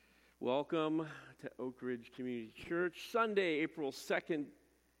Welcome to Oak Ridge Community Church, Sunday, April 2nd,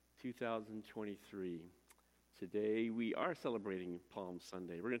 2023. Today we are celebrating Palm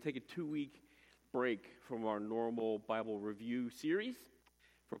Sunday. We're going to take a 2-week break from our normal Bible review series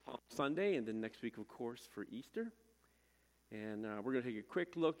for Palm Sunday, and then next week, of course, for Easter. And we're going to take a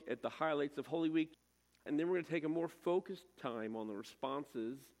quick look at the highlights of Holy Week, and then we're going to take a more focused time on the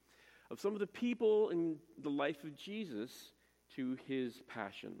responses of some of the people in the life of Jesus to his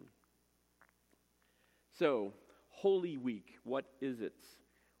passion. So, Holy Week, what is it?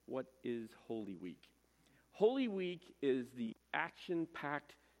 What is Holy Week? Holy Week is the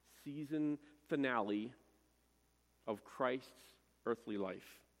action-packed season finale of Christ's earthly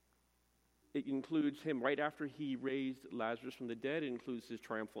life. It includes him right after he raised Lazarus from the dead. It includes his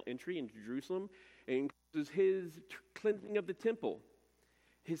triumphal entry into Jerusalem. It includes his cleansing of the temple,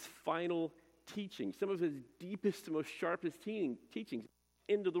 his final teaching, some of his deepest and most sharpest teachings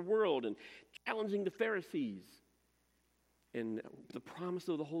into the world and challenging the Pharisees, and the promise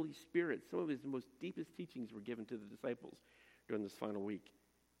of the Holy Spirit. Some of his most deepest teachings were given to the disciples during this final week.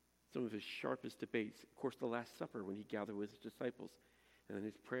 Some of his sharpest debates, of course, the Last Supper when he gathered with his disciples, and then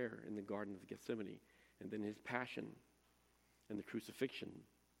his prayer in the Garden of Gethsemane, and then his passion and the crucifixion.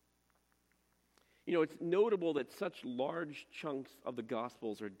 You know, it's notable that such large chunks of the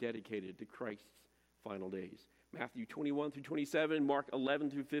Gospels are dedicated to Christ's final days. Matthew 21 through 27, Mark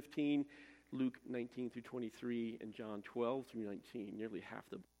 11 through 15, Luke 19 through 23, and John 12 through 19. Nearly half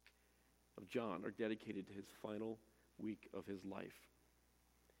the book of John are dedicated to his final week of his life.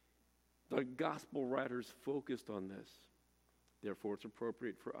 The gospel writers focused on this. Therefore, it's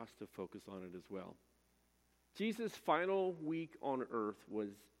appropriate for us to focus on it as well. Jesus' final week on earth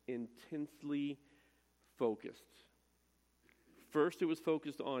was intensely focused. First, it was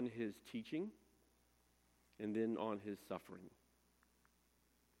focused on his teaching, and then on his suffering.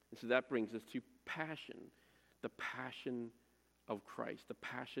 And so that brings us to passion, the passion of Christ, the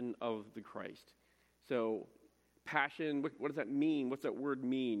passion of the Christ. So passion, what does that mean? What's that word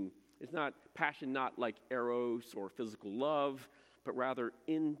mean? It's not passion, not like eros or physical love, but rather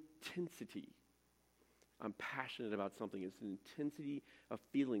intensity. I'm passionate about something. It's an intensity of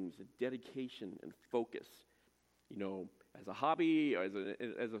feelings, a dedication and focus. You know, as a hobby,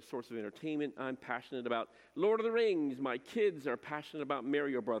 as a source of entertainment, I'm passionate about Lord of the Rings. My kids are passionate about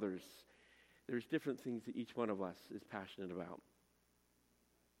Mario Brothers. There's different things that each one of us is passionate about.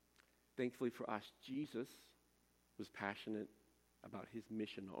 Thankfully for us, Jesus was passionate about his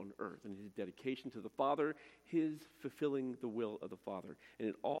mission on earth and his dedication to the Father, his fulfilling the will of the Father. And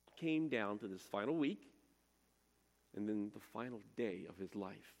it all came down to this final week and then the final day of his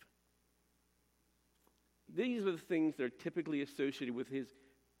life. These are the things that are typically associated with his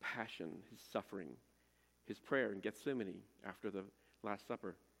passion, his suffering, his prayer in Gethsemane after the Last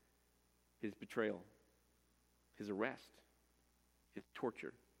Supper, his betrayal, his arrest, his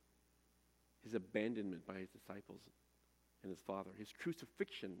torture, his abandonment by his disciples and his Father, his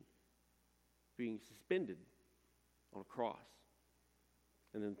crucifixion, being suspended on a cross,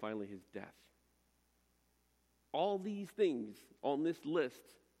 and then finally his death. All these things on this list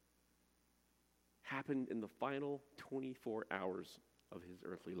happened in the final 24 hours of his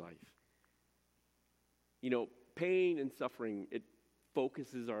earthly life. You know, pain and suffering, it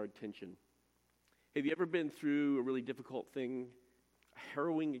focuses our attention. Have you ever been through a really difficult thing, a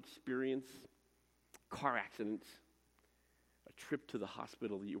harrowing experience, car accident, a trip to the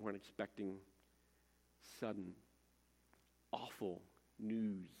hospital that you weren't expecting, sudden, awful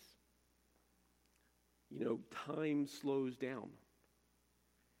news? You know, time slows down,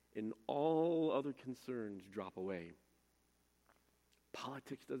 and all other concerns drop away.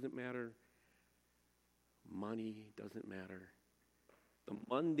 Politics doesn't matter. Money doesn't matter. The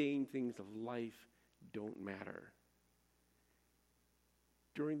mundane things of life don't matter.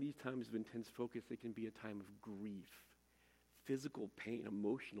 During these times of intense focus, it can be a time of grief, physical pain,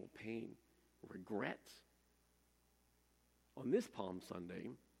 emotional pain, regret. On this Palm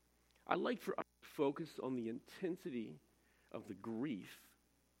Sunday, I'd like for us to focus on the intensity of the grief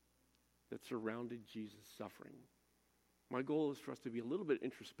that surrounded Jesus' suffering. My goal is for us to be a little bit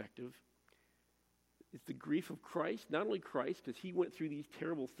introspective. It's the grief of Christ, not only Christ, because he went through these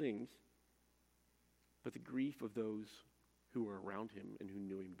terrible things, but the grief of those who were around him and who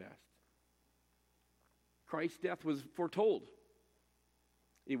knew him best. Christ's death was foretold.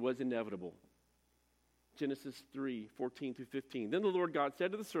 It was inevitable. Genesis 3:14 through 15. Then the Lord God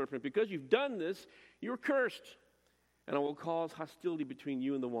said to the serpent, "Because you've done this, you're cursed, and I will cause hostility between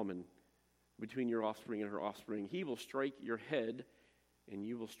you and the woman, between your offspring and her offspring. He will strike your head, and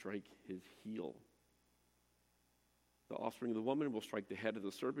you will strike his heel." The offspring of the woman will strike the head of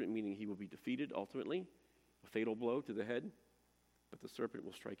the serpent, meaning he will be defeated ultimately, a fatal blow to the head. But the serpent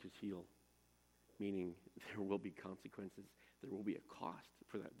will strike his heel, meaning there will be consequences. There will be a cost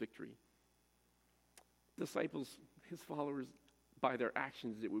for that victory. Disciples, his followers, by their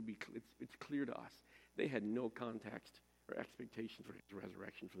actions, it's clear to us. They had no context or expectation for his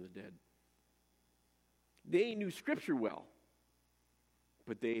resurrection from the dead. They knew Scripture well,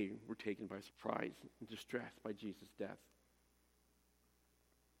 but they were taken by surprise and distressed by Jesus' death.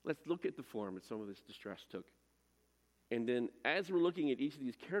 Let's look at the form that some of this distress took. And then as we're looking at each of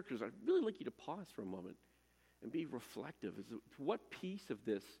these characters, I'd really like you to pause for a moment and be reflective as to what piece of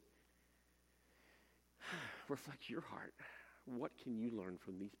this reflects your heart. What can you learn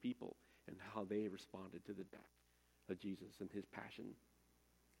from these people and how they responded to the death of Jesus and his passion?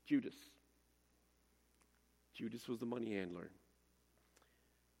 Judas. Judas was the money handler.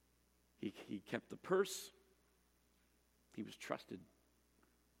 He kept the purse. He was trusted.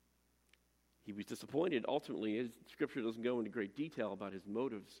 He was disappointed. Ultimately, his scripture doesn't go into great detail about his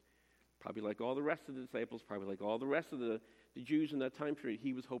motives. Probably like all the rest of the disciples, probably like all the rest of the Jews in that time period,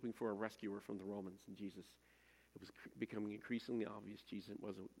 he was hoping for a rescuer from the Romans, and Jesus, it was becoming increasingly obvious Jesus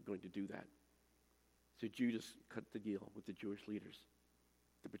wasn't going to do that. So Judas cut the deal with the Jewish leaders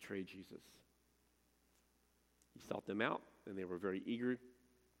to betray Jesus. He sought them out, and they were very eager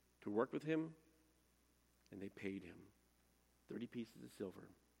to work with him, and they paid him 30 pieces of silver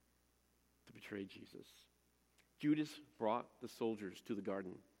to betray Jesus. Judas brought the soldiers to the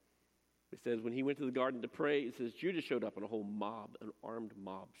garden. It says when he went to the garden to pray, it says Judas showed up and a whole mob, an armed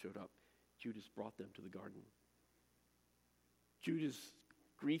mob showed up. Judas brought them to the garden. Judas'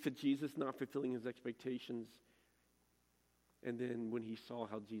 grief at Jesus not fulfilling his expectations, and then when he saw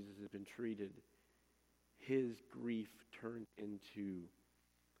how Jesus had been treated, his grief turned into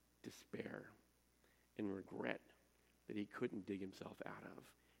despair and regret that he couldn't dig himself out of.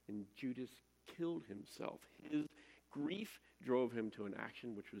 And Judas killed himself. His grief drove him to an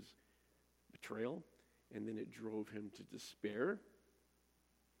action which was betrayal, and then it drove him to despair,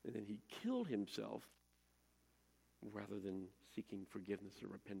 and then he killed himself rather than seeking forgiveness or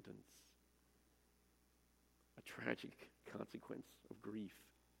repentance. A tragic consequence of grief.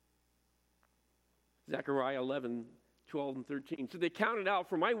 Zechariah 11, 12 and 13. So they counted out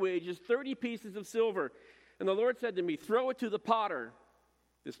for my wages 30 pieces of silver. And the Lord said to me, throw it to the potter,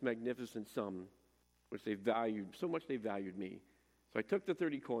 this magnificent sum, which they valued, so much they valued me. So I took the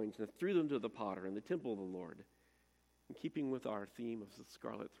 30 coins and threw them to the potter in the temple of the Lord. In keeping with our theme of the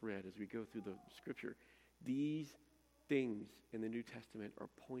scarlet thread as we go through the scripture, these things in the New Testament are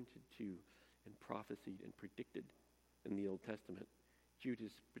pointed to and prophesied and predicted in the Old Testament.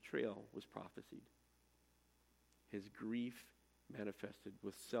 Judas' betrayal was prophesied. His grief manifested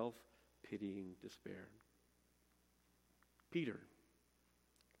with self-pitying despair. Peter.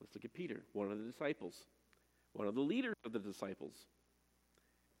 Let's look at Peter, one of the disciples, one of the leaders of the disciples.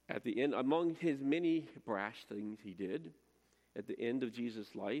 At the end, among his many brash things he did, at the end of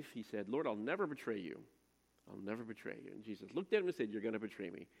Jesus' life, he said, Lord, I'll never betray you. I'll never betray you. And Jesus looked at him and said, you're going to betray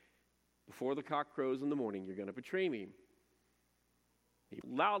me. Before the cock crows in the morning, you're going to betray me. He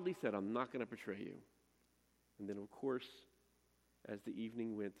loudly said, I'm not going to betray you. And then, of course, as the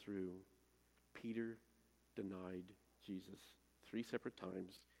evening went through, Peter denied Jesus 3 separate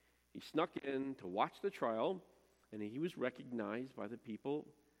times. He snuck in to watch the trial, and he was recognized by the people,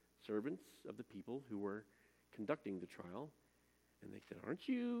 servants of the people who were conducting the trial. And they said, aren't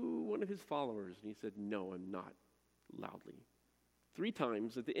you one of his followers? And he said, no, I'm not, loudly. 3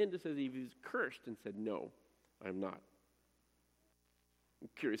 times. At the end, it says he was cursed and said, no, I'm not. I'm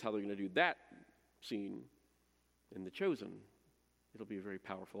curious how they're going to do that scene in The Chosen. It'll be very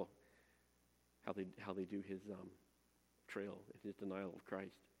powerful how they do his betrayal and his denial of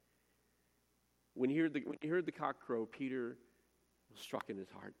Christ. When he heard the cock crow, Peter was struck in his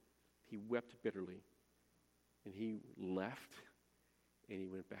heart. He wept bitterly, and he left, and he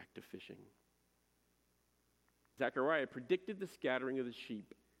went back to fishing. Zechariah predicted the scattering of the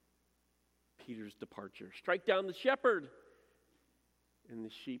sheep, Peter's departure. Strike down the shepherd, and the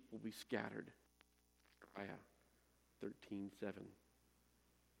sheep will be scattered. Zechariah 13:7.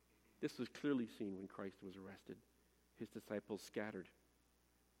 This was clearly seen when Christ was arrested. His disciples scattered.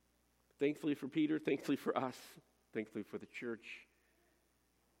 Thankfully for Peter, thankfully for us, thankfully for the church,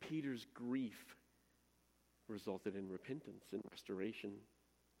 Peter's grief resulted in repentance and restoration.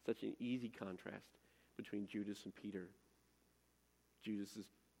 Such an easy contrast between Judas and Peter. Judas'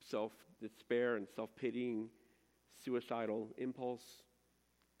 self-despair and self-pitying, suicidal impulse,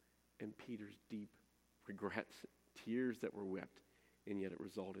 and Peter's deep regrets, tears that were wept, and yet it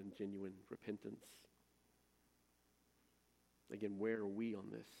resulted in genuine repentance. Again, where are we on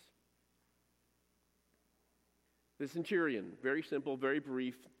this? The centurion, very simple, very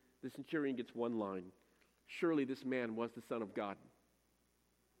brief. The centurion gets one line. Surely this man was the Son of God.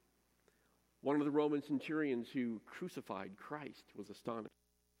 One of the Roman centurions who crucified Christ was astonished.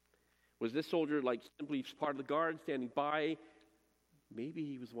 Was this soldier like simply part of the guard standing by? Maybe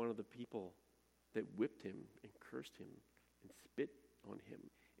he was one of the people that whipped him and cursed him and spit on him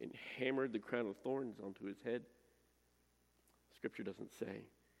and hammered the crown of thorns onto his head. Scripture doesn't say.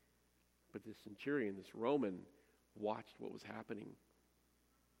 But this centurion, this Roman, watched what was happening.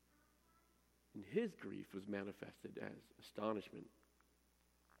 And his grief was manifested as astonishment.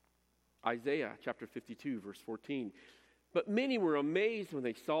 Isaiah chapter 52, verse 14. But many were amazed when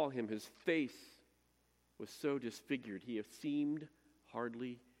they saw him. His face was so disfigured, he seemed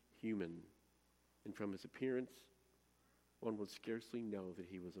hardly human. And from his appearance, one would scarcely know that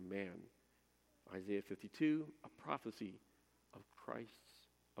he was a man. Isaiah 52, a prophecy of Christ's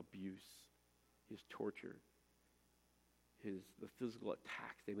abuse, his torture, the physical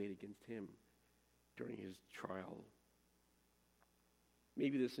attacks they made against him during his trial.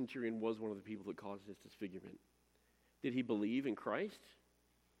 Maybe the centurion was one of the people that caused his disfigurement. Did he believe in Christ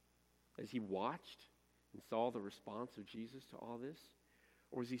as he watched and saw the response of Jesus to all this?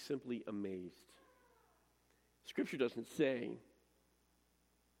 Or was he simply amazed? Scripture doesn't say,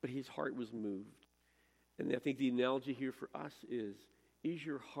 but his heart was moved. And I think the analogy here for us is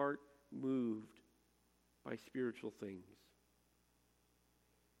your heart moved by spiritual things?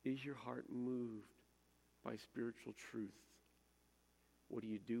 Is your heart moved by spiritual truth? What do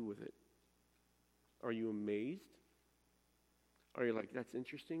you do with it? Are you amazed? Are you like, that's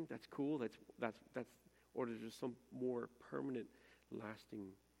interesting, that's cool, that's or is there some more permanent, lasting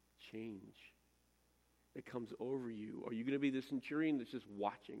change that comes over you? Are you going to be the centurion that's just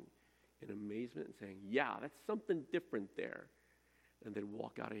watching in amazement and saying, yeah, that's something different there, and then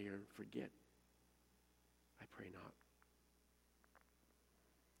walk out of here and forget? I pray not.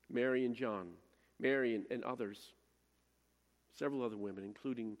 Mary and John, Mary and others, several other women,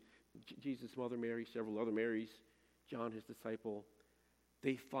 including Jesus' mother Mary, several other Marys, John, his disciple,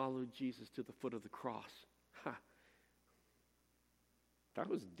 they followed Jesus to the foot of the cross. That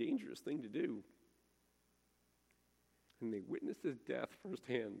was a dangerous thing to do. And they witnessed his death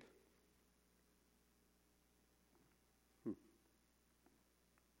firsthand.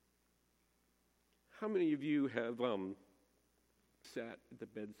 How many of you have sat at the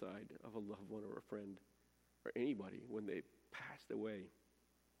bedside of a loved one or a friend or anybody when they passed away?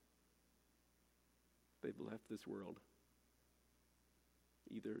 They've left this world.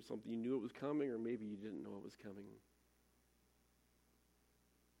 Either something you knew it was coming, or maybe you didn't know it was coming.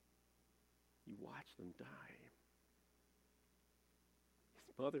 You watch them die. His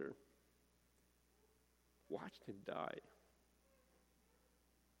mother watched him die.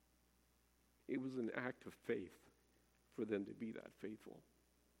 It was an act of faith for them to be that faithful.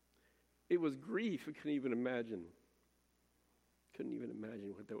 It was grief. I couldn't even imagine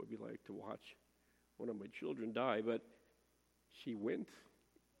what that would be like to watch one of my children die, but she went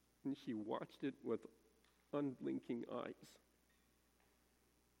and she watched it with unblinking eyes.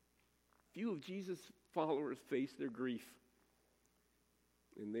 Few of Jesus' followers faced their grief,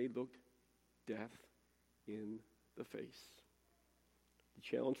 and they looked death in the face. The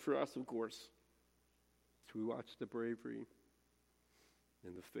challenge for us, of course, is we watch the bravery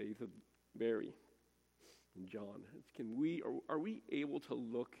and the faith of Mary and John. Are we able to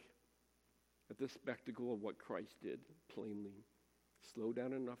look at the spectacle of what Christ did plainly, slow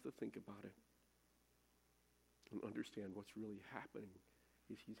down enough to think about it, and understand what's really happening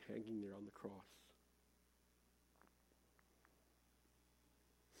as he's hanging there on the cross?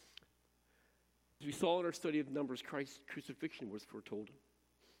 As we saw in our study of Numbers, Christ's crucifixion was foretold.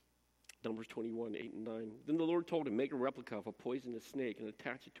 Numbers 21, 8 and 9. Then the Lord told him, make a replica of a poisonous snake and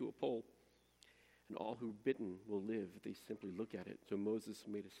attach it to a pole. And all who are bitten will live if they simply look at it. So Moses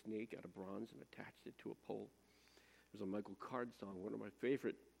made a snake out of bronze and attached it to a pole. There's a Michael Card song, one of my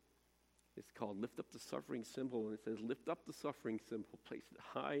favorite. It's called Lift Up the Suffering Symbol. And it says, lift up the suffering symbol, place it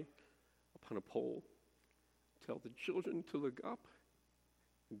high upon a pole. Tell the children to look up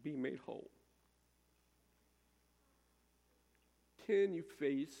and be made whole. Can you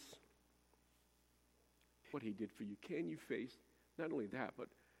face what he did for you? Can you face not only that, but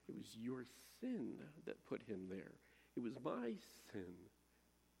it was your sin that put him there. It was my sin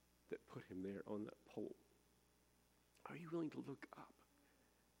that put him there on that pole. Are you willing to look up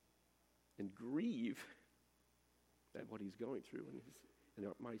and grieve at what he's going through and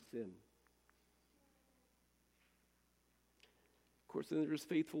my sin? Of course, then there's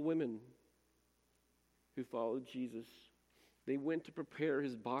faithful women who followed Jesus They went to prepare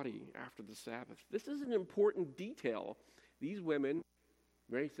his body after the Sabbath. This is an important detail. These women,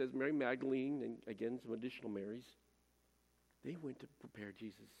 Mary says, Mary Magdalene, and again some additional Marys, they went to prepare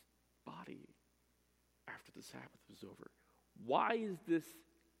Jesus' body after the Sabbath was over. Why is this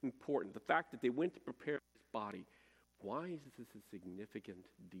important? The fact that they went to prepare his body. Why is this a significant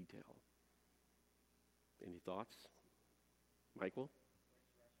detail? Any thoughts? Michael?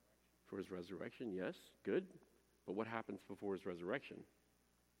 For his resurrection, yes, good. But what happens before his resurrection?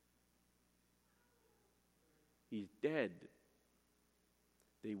 He's dead.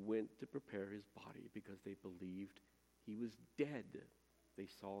 They went to prepare his body because they believed he was dead. They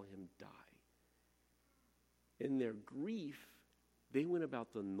saw him die. In their grief, they went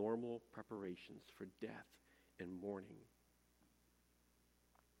about the normal preparations for death and mourning.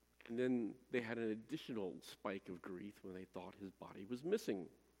 And then they had an additional spike of grief when they thought his body was missing.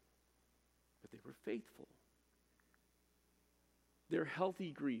 But they were faithful. Their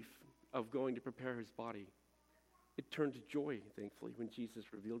healthy grief of going to prepare his body, it turned to joy, thankfully, when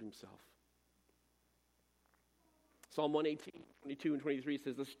Jesus revealed himself. Psalm 118, 22 and 23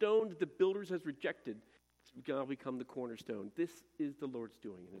 says, "The stone that the builders has rejected has now become the cornerstone." This is the Lord's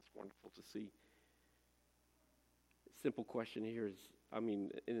doing, and it's wonderful to see. Simple question here is,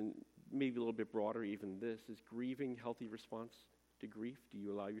 and maybe a little bit broader even this, is grieving healthy response to grief? Do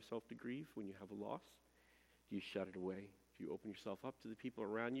you allow yourself to grieve when you have a loss? Do you shut it away? Do you open yourself up to the people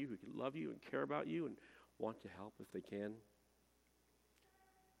around you who can love you and care about you and want to help if they can?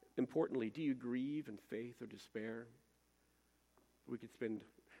 Importantly, do you grieve in faith or despair? We could spend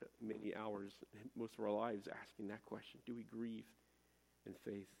many hours, most of our lives, asking that question. Do we grieve in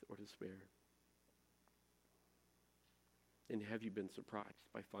faith or despair? And have you been surprised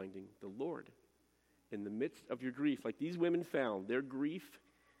by finding the Lord in the midst of your grief? Like these women found, their grief,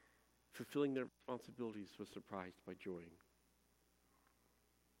 fulfilling their responsibilities, was surprised by joy.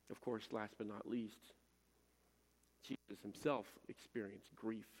 Of course, last but not least, Jesus himself experienced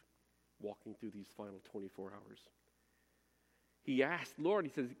grief walking through these final 24 hours. He asked, Lord,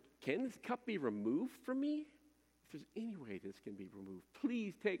 he says, "Can this cup be removed from me? If there's any way this can be removed,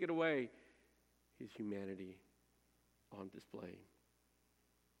 please take it away." His humanity on display.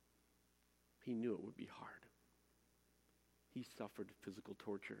 He knew it would be hard. He suffered physical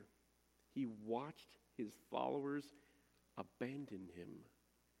torture. He watched his followers abandon him.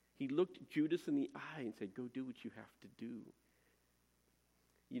 He looked Judas in the eye and said, "Go do what you have to do."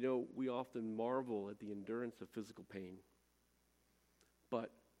 You know, we often marvel at the endurance of physical pain.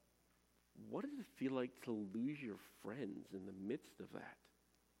 But what does it feel like to lose your friends in the midst of that?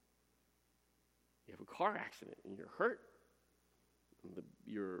 You have a car accident and you're hurt. And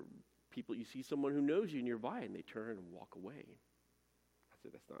you see someone who knows you nearby and they turn and walk away. I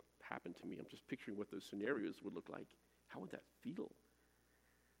said, that's not happened to me. I'm just picturing what those scenarios would look like. How would that feel?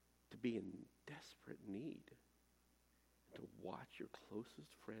 To be in desperate need. To watch your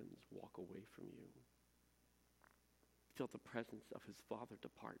closest friends walk away from you. He felt the presence of his Father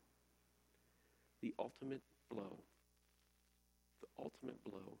depart. The ultimate blow. The ultimate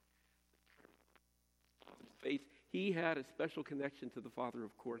blow. Father's face. He had a special connection to the Father,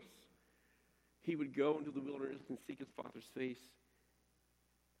 of course. He would go into the wilderness and seek his Father's face.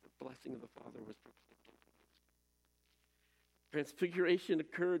 The blessing of the Father was proclaimed. Transfiguration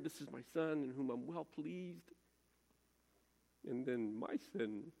occurred. This is my Son in whom I'm well pleased. And then my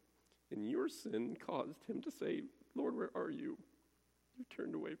sin and your sin caused him to say, "Lord, where are you? You've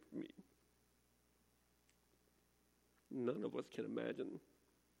turned away from me." None of us can imagine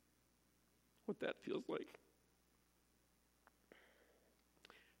what that feels like.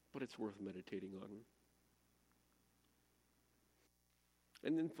 But it's worth meditating on.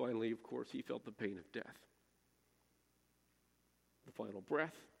 And then finally, of course, he felt the pain of death. The final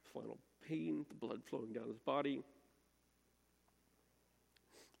breath, the final pain, the blood flowing down his body.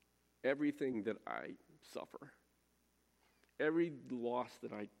 Everything that I suffer, every loss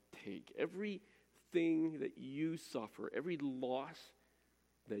that I take, everything that you suffer, every loss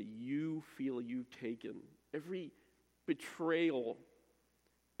that you feel you've taken, every betrayal,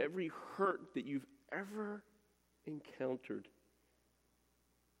 every hurt that you've ever encountered,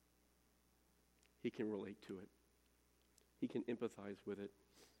 he can relate to it. He can empathize with it.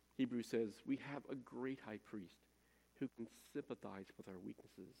 Hebrews says, we have a great high priest who can sympathize with our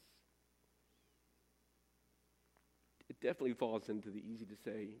weaknesses. It definitely falls into the easy to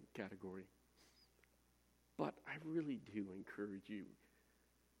say category. But I really do encourage you,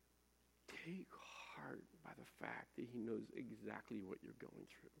 take heart by the fact that he knows exactly what you're going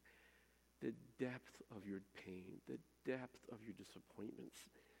through. The depth of your pain, the depth of your disappointments,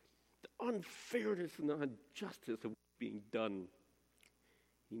 the unfairness and the injustice of what being done.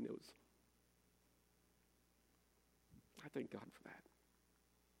 He knows. I thank God for that.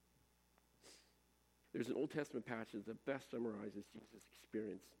 There's an Old Testament passage that best summarizes Jesus'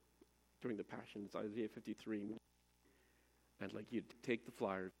 experience during the Passion. It's Isaiah 53. I'd like you to take the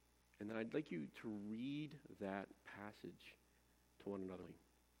flyer, and I'd like you to read that passage to one another.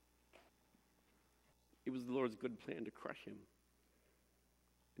 It was the Lord's good plan to crush him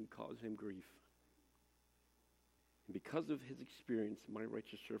and cause him grief. And because of his experience, my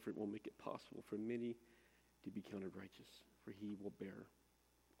righteous servant will make it possible for many to be counted righteous, for he will bear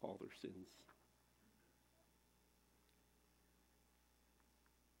all their sins.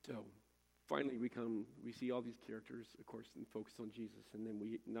 So, finally, we see all these characters, of course, and focus on Jesus, and then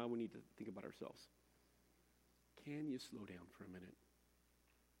we need to think about ourselves. Can you slow down for a minute?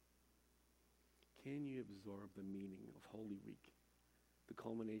 Can you absorb the meaning of Holy Week, the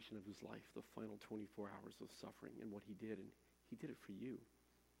culmination of his life, the final 24 hours of suffering, and what he did, and he did it for you?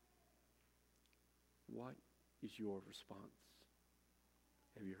 What is your response?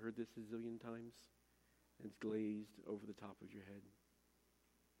 Have you heard this a zillion times, and it's glazed over the top of your head?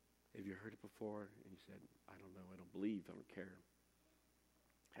 Have you heard it before and you said, I don't know, I don't believe, I don't care?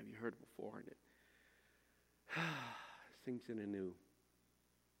 Have you heard it before and it sinks in anew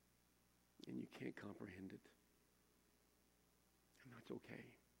and you can't comprehend it? And that's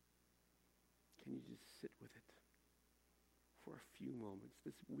okay. Can you just sit with it for a few moments?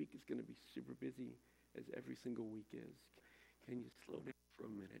 This week is going to be super busy, as every single week is. Can you slow down for a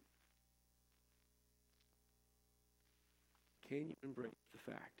minute? Can you embrace the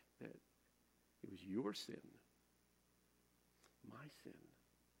fact that it was your sin, my sin,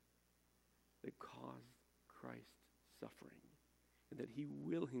 that caused Christ's suffering, and that he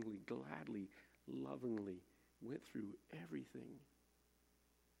willingly, gladly, lovingly went through everything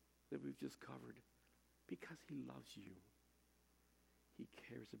that we've just covered because he loves you. He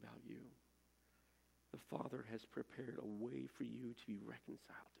cares about you. The Father has prepared a way for you to be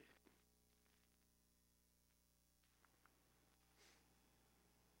reconciled to him.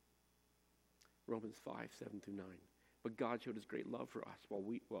 Romans 5:7-9. But God showed his great love for us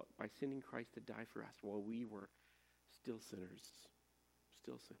by sending Christ to die for us while we were still sinners.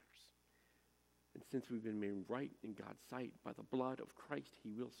 Still sinners. And since we've been made right in God's sight by the blood of Christ,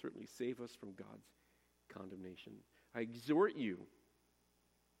 he will certainly save us from God's condemnation. I exhort you,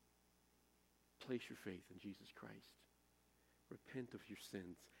 place your faith in Jesus Christ. Repent of your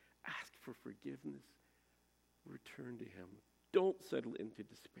sins. Ask for forgiveness. Return to him. Don't settle into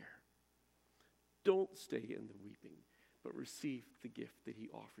despair. Don't stay in the weeping, but receive the gift that he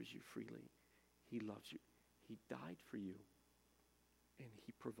offers you freely. He loves you. He died for you, and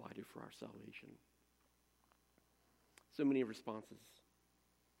he provided for our salvation. So many responses.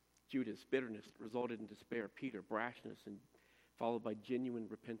 Judas, bitterness, resulted in despair. Peter, brashness, and followed by genuine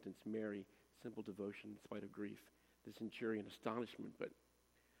repentance. Mary, simple devotion in spite of grief. The centurion, astonishment, but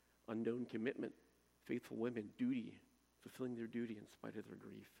unknown commitment. Faithful women, duty, fulfilling their duty in spite of their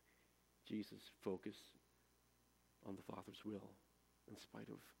grief. Jesus, focus on the Father's will in spite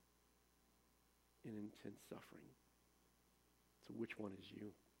of an intense suffering. So which one is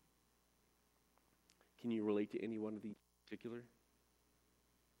you? Can you relate to any one of these in particular?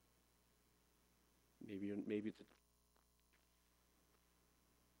 Maybe it's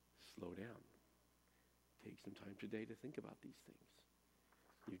slow down. Take some time today to think about these things.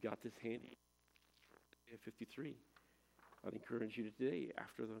 You've got this handy, Isaiah 53. I'd encourage you today,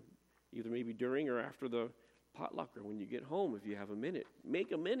 either maybe during or after the potluck, or when you get home, if you have a minute,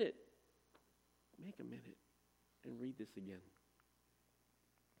 make a minute and read this again.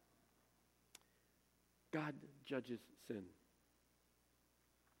 God judges sin.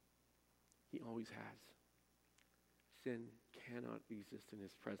 He always has. Sin cannot exist in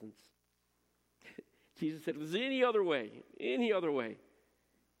his presence. Jesus said, if there's any other way,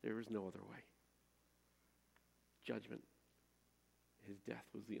 there is no other way. Judgment. His death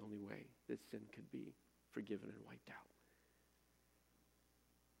was the only way that sin could be forgiven and wiped out.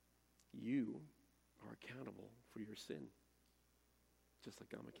 You are accountable for your sin, just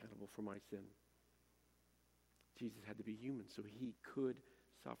like I'm accountable for my sin. Jesus had to be human so he could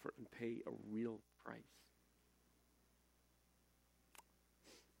suffer and pay a real price.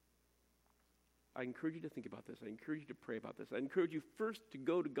 I encourage you to think about this. I encourage you to pray about this. I encourage you first to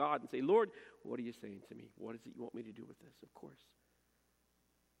go to God and say, Lord, what are you saying to me? What is it you want me to do with this? Of course.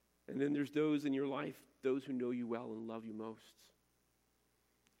 And then there's those in your life, those who know you well and love you most,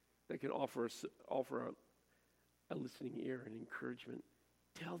 that can offer a listening ear and encouragement.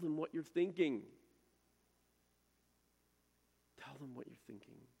 Tell them what you're thinking. Tell them what you're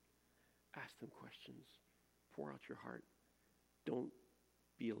thinking. Ask them questions. Pour out your heart. Don't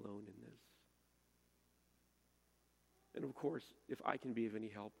be alone in this. And of course, if I can be of any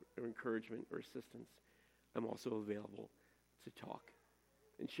help or encouragement or assistance, I'm also available to talk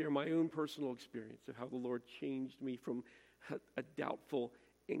and share my own personal experience of how the Lord changed me from a doubtful,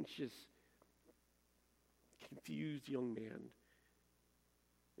 anxious, confused young man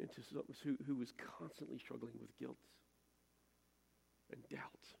into someone who was constantly struggling with guilt and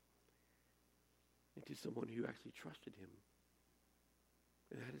doubt, into someone who actually trusted him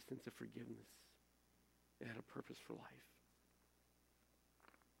and had a sense of forgiveness and had a purpose for life.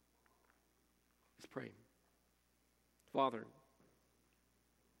 Let's pray. Father,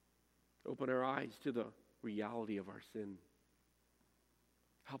 open our eyes to the reality of our sin.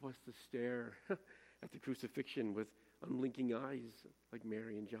 Help us to stare at the crucifixion with unblinking eyes like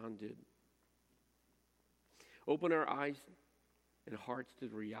Mary and John did. Open our eyes and hearts to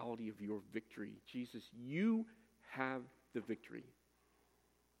the reality of your victory. Jesus, you have the victory.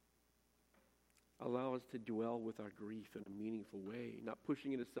 Allow us to dwell with our grief in a meaningful way, not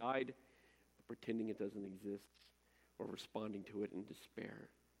pushing it aside, but pretending it doesn't exist, or responding to it in despair,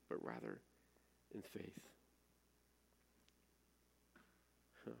 but rather in faith.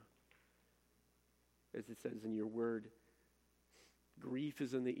 As it says in your word, grief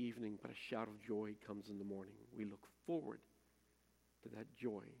is in the evening, but a shout of joy comes in the morning. We look forward to that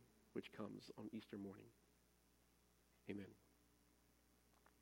joy which comes on Easter morning. Amen.